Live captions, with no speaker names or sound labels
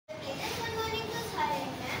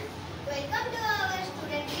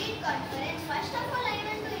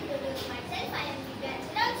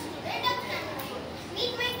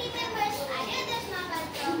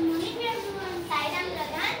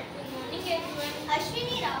Good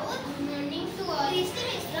morning to all. Christy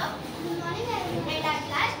Mishra. Good morning everyone. And at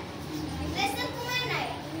last, Mr. Kumar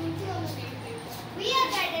Nair. We are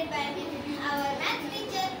guided by our math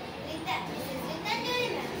teacher, Mrs. Rita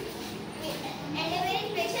Ma'am. And a very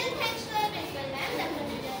special thanks to our principal ma'am, Dr.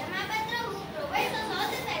 Sujata Mahapatra, who provides us all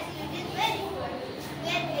the facilities very well.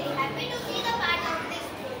 We are very happy to be the part of this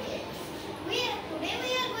project. Today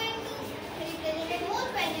we are going to represent a more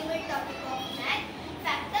valuable topic of math,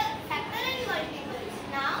 factor and multiples.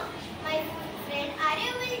 Now, my friend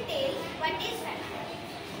Arya will tell what is factor.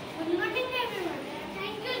 Good morning everyone.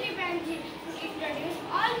 Thank you Dipanji to introduce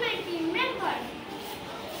all my team members.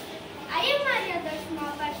 I am Arya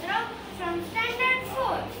Mahapatra from Standard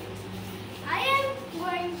 4. I am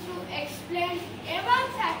going to explain about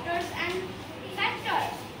factors and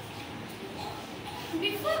factors.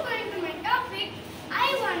 Before going to my topic, I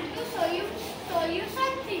want to show you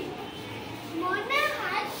something. Mona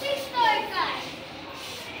has 6 toy cars.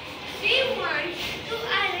 She wants to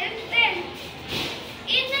arrange them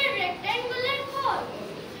in a rectangular form.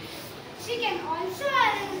 She can also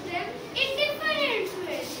arrange them in different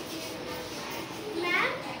ways.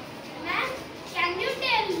 Ma'am, can you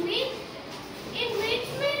tell me in which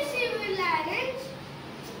way she will arrange?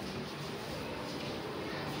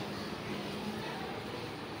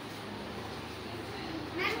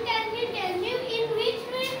 Ma'am, can you tell me in which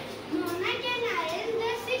way Mona can arrange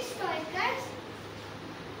the 6 toy cars?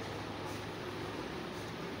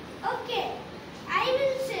 Okay, I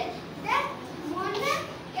will say that Mona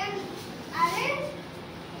can arrange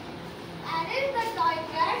the toy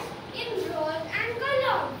cars in rows and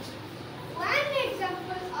columns. One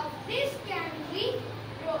example of this can be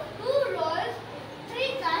 2 rows,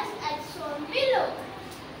 3 cars as shown below.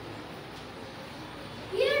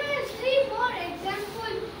 Here are 3 more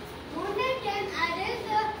examples. Mona can arrange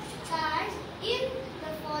the cars in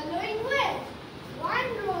the following way.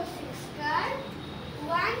 1 row 6 cars,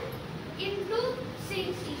 1 into 6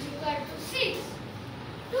 is equal to 6.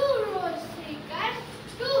 2 rows 3 cars,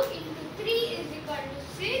 2 into 3 is equal to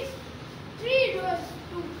 6. 3 rows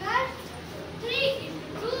 2 cars, 3 into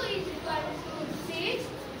 2 is equal to 6.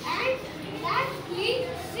 And lastly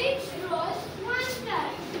 6 rows 1 car.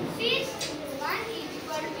 6 into 1 is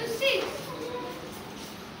equal to 6.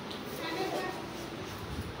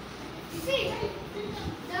 See,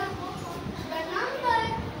 the number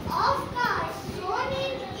of cars shown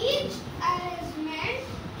in each arrangement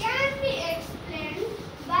can be explained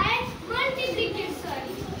by multiplication.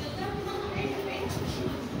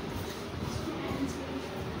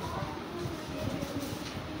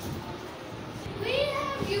 We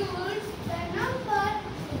have used the number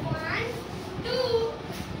 1, 2,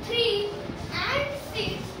 3 and 6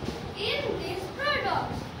 in this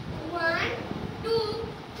product. 1, 2,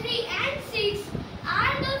 3 and 6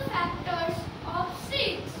 are the factors of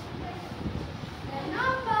 6. The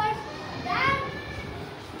numbers that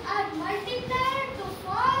are multiplied to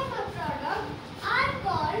form a product are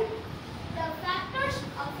called the factors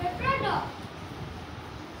of a product.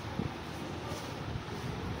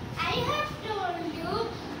 I have told you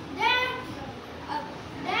that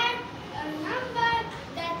a number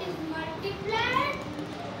that is multiplied.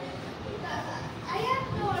 I have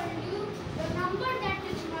told you the number that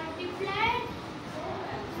is multiplied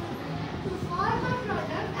to form a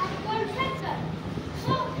product are called factors.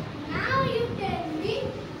 So now you tell me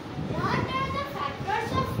what are the factors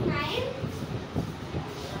of 9?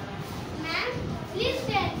 Ma'am, please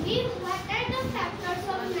tell me what are the factors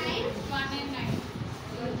of 9? 1 and 9.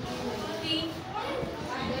 3.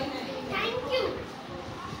 Thank you.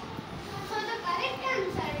 So the correct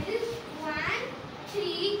answer is 1,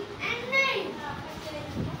 3 and 9.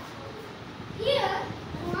 Here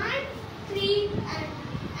 1, 3 and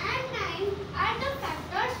 9 are the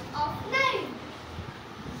factors of 9.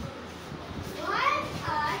 Why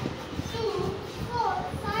are 2, 4,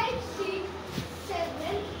 5, 6,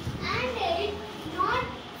 7 and 8 not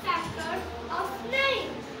factors of 9?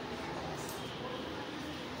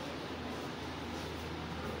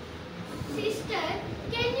 Sister,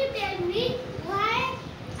 can you tell me why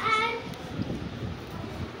are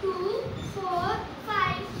 2, 4,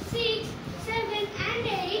 5, 6, 7 and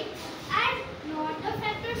 8 are not the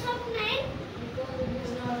factors of 9? Because it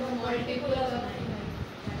is not a multiple of 9.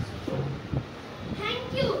 Thank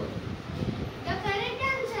you. The correct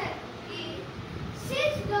answer is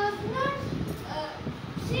since 9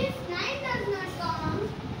 does not come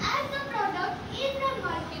as the product in the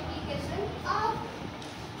multiplication of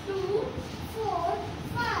 2, 4,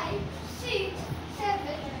 5, 6, 7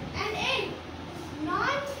 and 8.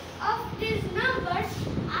 None of these numbers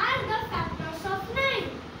are the factors of 9.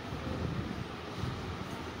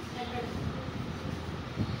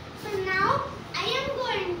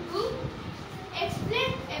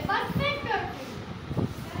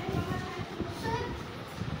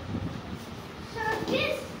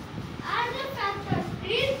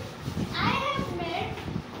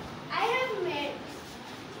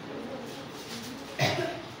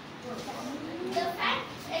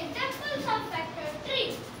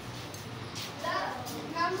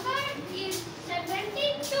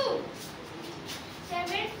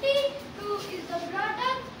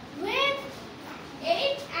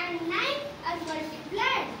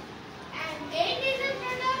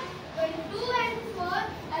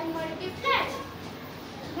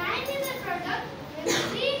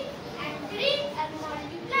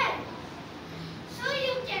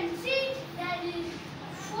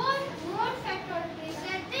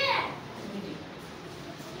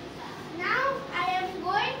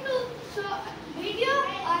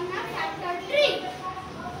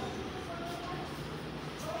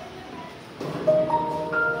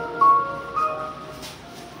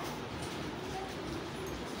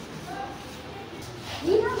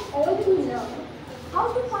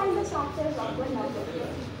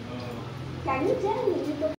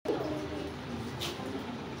 only the 2.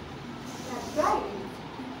 That's right.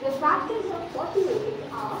 The factors of 48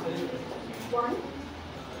 are 1,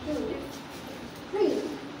 2, 3,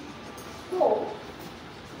 4,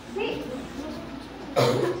 6,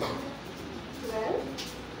 8, 12,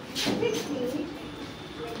 16,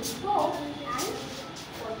 24 and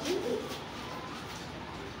 48.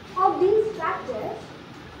 Of these factors,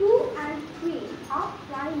 2 and 3 are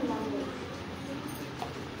prime numbers.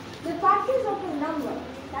 The factors of a number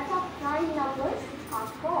that are prime numbers are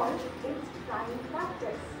called its prime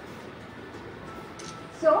factors.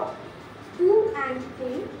 So, 2 and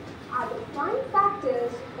 3 are the prime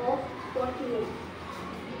factors of 48.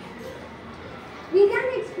 We can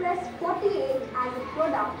express 48 as a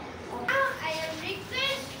product of... Now I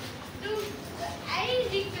request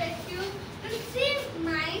you to see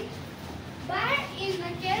my bar in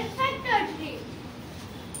the care factor tree.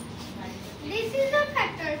 This is the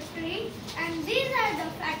factor tree and these are the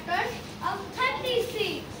factors of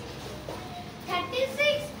 36.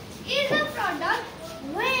 36 is a product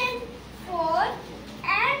when 4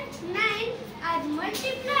 and 9 are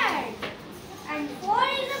multiplied, and 4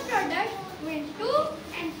 is a product when 2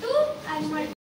 and 2 are multiplied.